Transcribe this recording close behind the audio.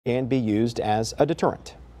and be used as a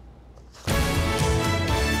deterrent.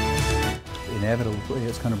 Inevitably,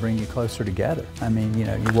 it's going to bring you closer together. I mean, you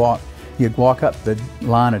walk up the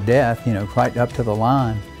line of death, right up to the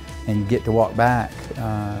line, and you get to walk back.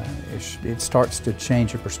 It starts to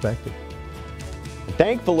change your perspective.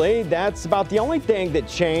 Thankfully, that's about the only thing that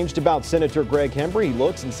changed about Senator Greg Hembree. He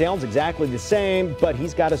looks and sounds exactly the same, but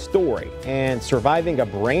he's got a story. And surviving a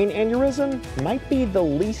brain aneurysm might be the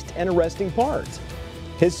least interesting part.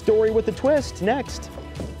 His story with a twist next.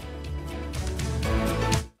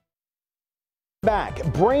 Back,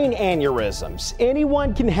 brain aneurysms.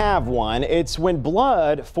 Anyone can have one. It's when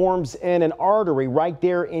blood forms in an artery right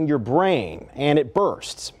there in your brain and it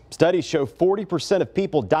bursts. Studies show 40% of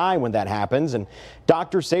people die when that happens, and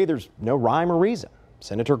doctors say there's no rhyme or reason.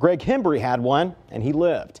 Senator Greg Hembree had one, and he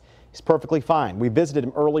lived. He's perfectly fine. We visited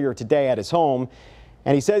him earlier today at his home,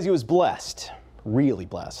 and he says he was blessed, really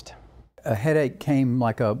blessed. A headache came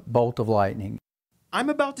like a bolt of lightning. I'm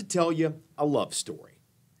about to tell you a love story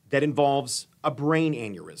that involves a brain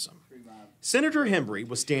aneurysm. Senator Hembree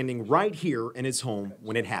was standing right here in his home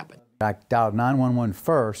when it happened. I dialed 911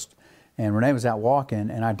 first, and Renee was out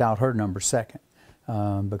walking, and I dialed her number second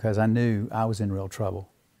because I knew I was in real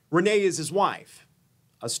trouble. Renee is his wife.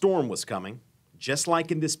 A storm was coming, just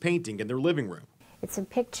like in this painting in their living room. It's a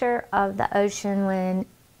picture of the ocean when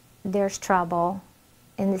there's trouble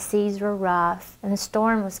and the seas were rough and a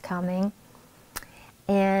storm was coming.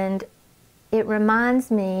 And it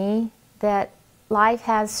reminds me that life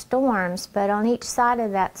has storms, but on each side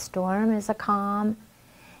of that storm is a calm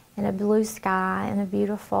and a blue sky and a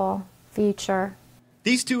beautiful future.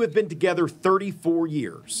 These two have been together 34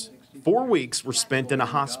 years. 4 weeks were spent in a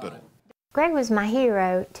hospital. Greg was my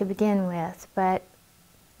hero to begin with, but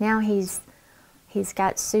now he's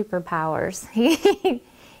got superpowers.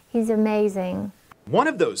 He's amazing. One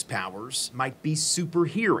of those powers might be super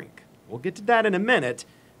hearing. We'll get to that in a minute,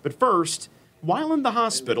 but first, while in the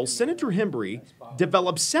hospital, Senator Hembree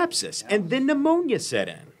developed sepsis and then pneumonia set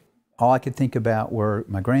in. All I could think about were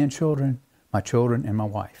my grandchildren, my children, and my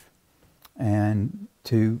wife. And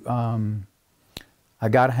I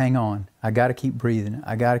gotta hang on. I gotta keep breathing.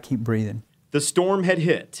 I gotta keep breathing. The storm had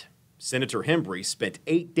hit. Senator Hembree spent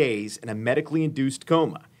 8 days in a medically induced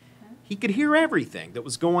coma. He could hear everything that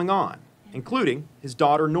was going on, including his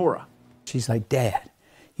daughter Nora. She's like, Dad,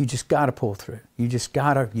 you just gotta pull through. You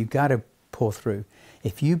gotta pull through.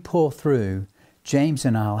 If you pull through, James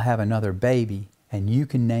and I'll have another baby, and you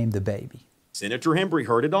can name the baby. Senator Hembree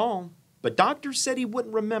heard it all, but doctors said he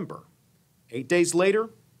wouldn't remember. 8 days later,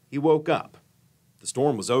 he woke up. The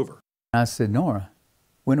storm was over. I said, Nora,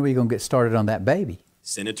 when are we going to get started on that baby?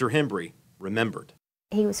 Senator Hembree remembered.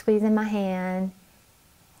 He was squeezing my hand,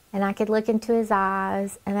 and I could look into his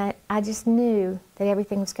eyes, and I just knew that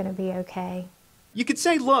everything was going to be okay. You could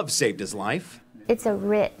say love saved his life. It's a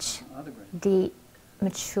rich, deep,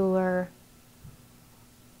 mature,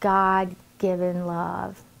 God-given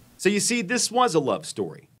love. So you see, this was a love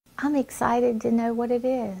story. I'm excited to know what it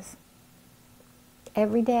is.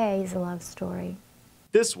 Every day is a love story.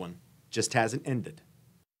 This one just hasn't ended.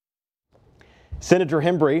 Senator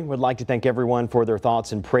Hembree would like to thank everyone for their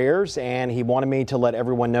thoughts and prayers, and he wanted me to let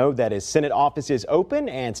everyone know that his Senate office is open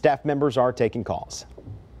and staff members are taking calls.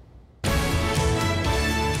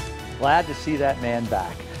 Glad to see that man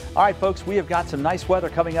back. All right, folks, we have got some nice weather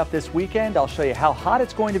coming up this weekend. I'll show you how hot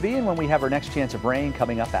it's going to be and when we have our next chance of rain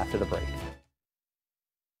coming up after the break.